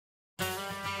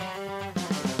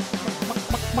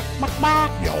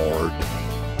Backyard.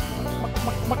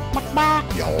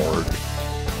 Backyard.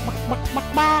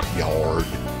 Backyard.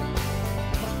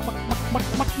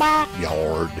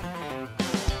 Backyard.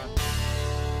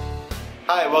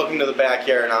 Hi, welcome to the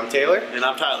Backyard. I'm Taylor. And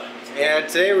I'm Tyler. And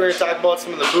today we're going to talk about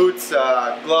some of the boots,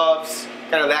 gloves,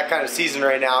 kind of that kind of season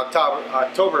right now.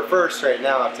 October 1st right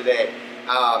now today.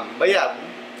 But yeah,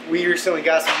 we recently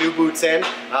got some new boots in.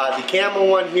 The camo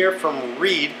one here from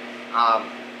Reed.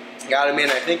 Got them in,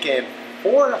 I think, in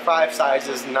 4 or 5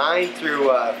 sizes, 9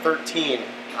 through 13.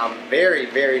 Very,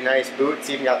 very nice boots.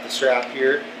 Even got the strap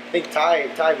here. I think Ty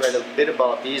read a bit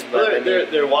about these, but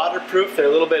they're waterproof. They're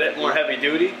a little bit more heavy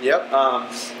duty. Yep.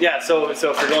 Yeah. So if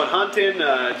you're going hunting,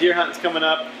 deer hunting's coming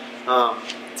up.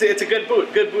 It's a good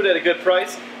boot. Good boot at a good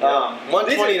price.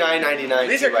 $129.99.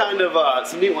 These are kind of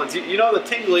some neat ones. You know the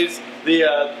Tingley's,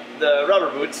 the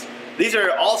rubber boots. These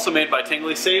are also made by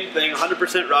Tingley. Same thing,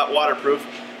 100% waterproof.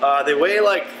 They weigh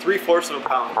like 3/4 of a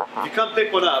pound. If you come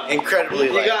pick one up, incredibly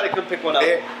light. You gotta come pick one up.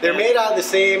 They're made out of the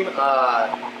same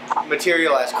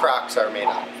material as Crocs are made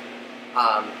out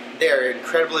of. They're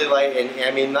incredibly light, and I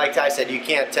mean, like I said, you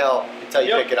can't tell until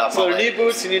you pick it up. So they're knee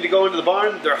boots. You need to go into the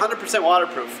barn. They're 100%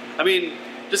 waterproof. I mean,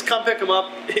 just come pick them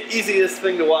up. Easiest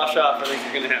thing to wash off, I think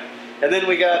you're gonna have. And then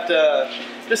we got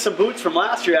just some boots from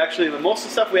last year. Actually, most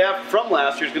of the stuff we have from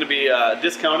last year is going to be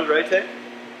discounted, right, Tay?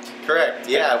 Correct.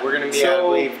 Yeah, we're going to be, I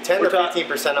believe, 10 to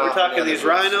 15% off. We're talking these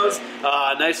Rhinos.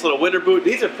 Nice little winter boot.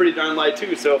 These are pretty darn light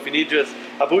too. So if you need just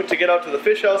a boot to get out to the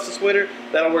fish house this winter,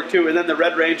 that'll work too. And then the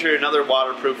Red Ranger, another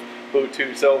waterproof boot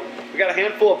too. So we got a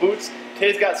handful of boots.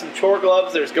 Tay's got some chore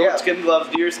gloves. There's goat skin gloves,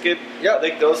 deer skin. Yep. I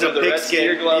think those are the red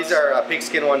deer gloves. These are a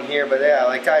pigskin one here, but yeah,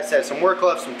 like Ty said, some work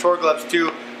gloves, some chore gloves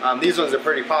too. These ones are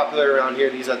pretty popular around here.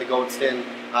 These are the goat skin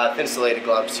thin-insulated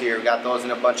gloves here. We got those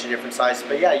in a bunch of different sizes.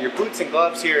 But yeah, your boots and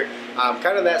gloves here,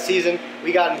 kind of that season.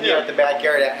 We got them here at the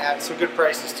Backyard at some good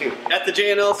prices too. At the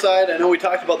J&L side, I know we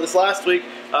talked about this last week,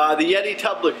 the Yeti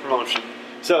Tublick promotion.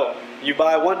 So you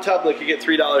buy one Tublick, you get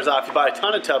 $3 off. You buy a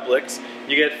ton of Tublicks,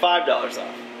 you get $5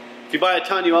 off. If you buy a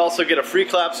ton, you also get a free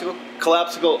collapsible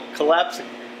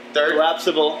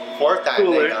fourth time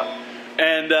cooler.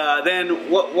 And then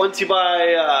once you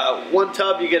buy one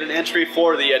tub, you get an entry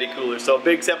for the Yeti cooler. So a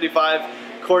big 75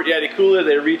 quart Yeti cooler,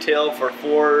 they retail for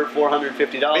 $450.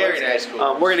 Very nice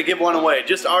cooler. We're going to give one away.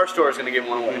 Just our store is going to give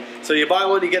one away. So you buy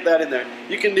one, you get that in there.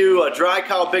 You can do a dry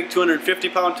cow big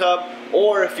 250-pound tub,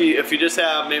 or if you just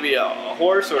have maybe a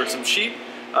horse or some sheep,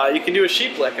 you can do a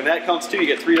sheep lick, and that counts too. You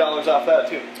get $3 off that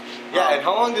too. Yeah, and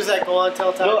how long does that go on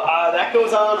till time? No, that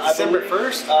goes on December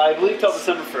 1st? I believe till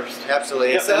December 1st.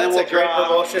 Absolutely. Yep, So that's a great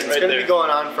promotion. It's going to be going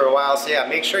on for a while, so yeah,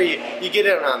 make sure you get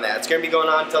in on that. It's going to be going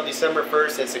on until December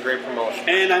 1st. It's a great promotion.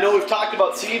 And I know we've talked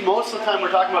about seed. Most of the time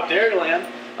we're talking about Dairyland.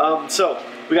 So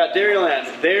we got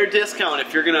Dairyland. Their discount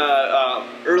if you're going to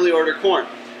early order corn.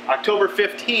 October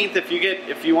 15th,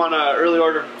 if you want to early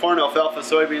order corn, alfalfa,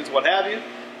 soybeans, what have you,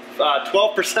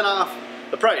 12% off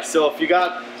the price. So if you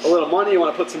got a little money, you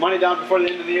want to put some money down before the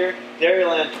end of the year,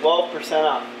 Dairyland 12%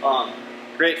 off.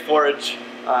 Great forage.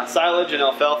 Silage and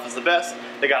alfalfa is the best.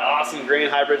 They got awesome grain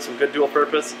hybrids, some good dual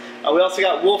purpose. We also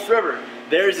got Wolf River.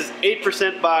 Theirs is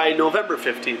 8% by November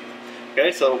 15th.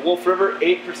 Okay, so Wolf River,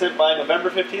 8% by November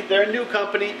 15th. They're a new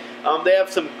company. They have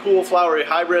some cool flowery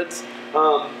hybrids,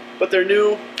 but they're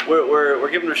new. We're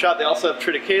giving them a shot. They also have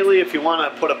triticale if you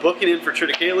want to put a booking in for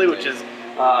triticale, which is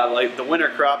like the winter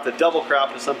crop, the double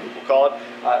crop as some people call it.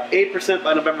 8%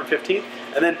 by November 15th,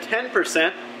 and then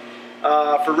 10%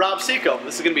 for Rob Seco.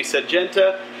 This is going to be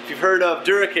Syngenta. If you've heard of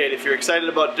Duracade, if you're excited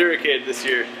about Duracade this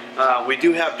year, we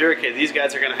do have Duracade. These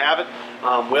guys are going to have it.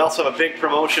 We also have a big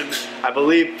promotion, I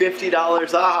believe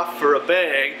 $50 off for a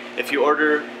bag if you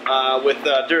order with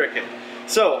Duracade.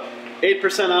 So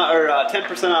 8% off, or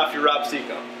 10% off your Rob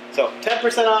Seco. So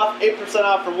 10% off, 8%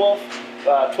 off for Wolf,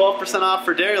 12% off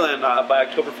for Dairyland by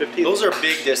October 15th. Those are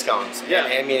big discounts. Yeah.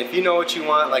 I mean, if you know what you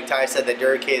want, like Ty said, the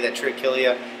Duracade, that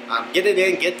Triticale, get it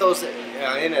in, get those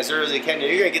in as early as you can.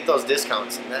 You're going to get those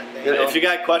discounts. And that, if you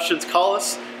got questions, call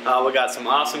us. We got some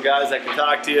awesome guys that can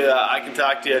talk to you. I can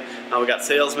talk to you. We got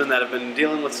salesmen that have been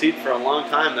dealing with seed for a long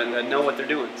time that know what they're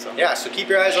doing. So yeah, so keep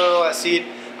your eyes on all that seed.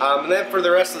 And then for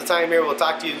the rest of the time here, we'll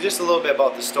talk to you just a little bit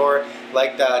about the store.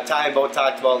 Like Ty and Bo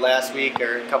talked about last week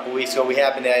or a couple weeks ago, we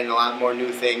have been adding a lot more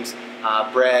new things.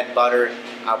 Bread, butter.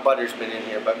 Butter's been in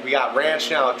here, but we got ranch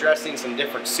now, dressing, some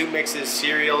different soup mixes,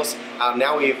 cereals.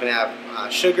 Now we even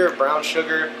have sugar, brown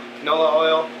sugar, canola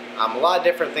oil, a lot of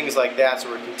different things like that. So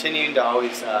we're continuing to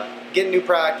always get new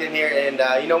product in here, and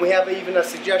you know, we have even a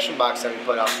suggestion box that we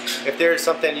put up. If there's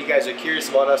something you guys are curious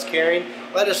about us carrying,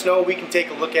 let us know. We can take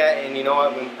a look at it, and you know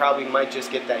what, we probably might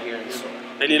just get that here in the store.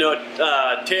 And you know,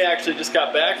 Tay actually just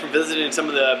got back from visiting some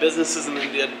of the businesses in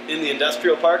the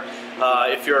industrial park.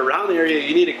 If you're around the area,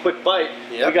 you need a quick bite.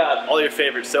 Yep. We got all your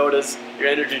favorite sodas, your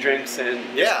energy drinks, and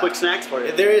just quick snacks for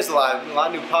you. There is a lot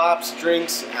of new pops,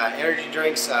 drinks, energy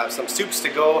drinks, some soups to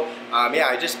go. Yeah,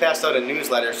 I just passed out a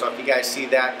newsletter, so if you guys see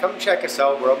that, come check us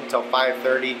out. We're open until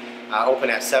 5:30,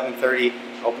 open at 7:30,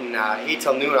 open 8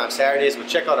 till noon on Saturdays. But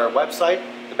check out our website,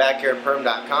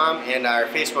 thebackyardperm.com, and our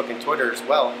Facebook and Twitter as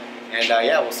well. And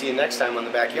yeah, we'll see you next time on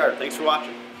The Backyard. Thanks for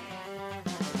watching.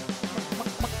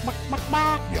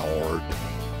 Yard.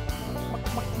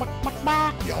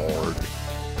 Yard.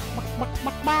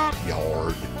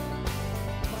 Yard.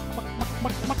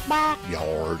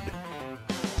 Yard.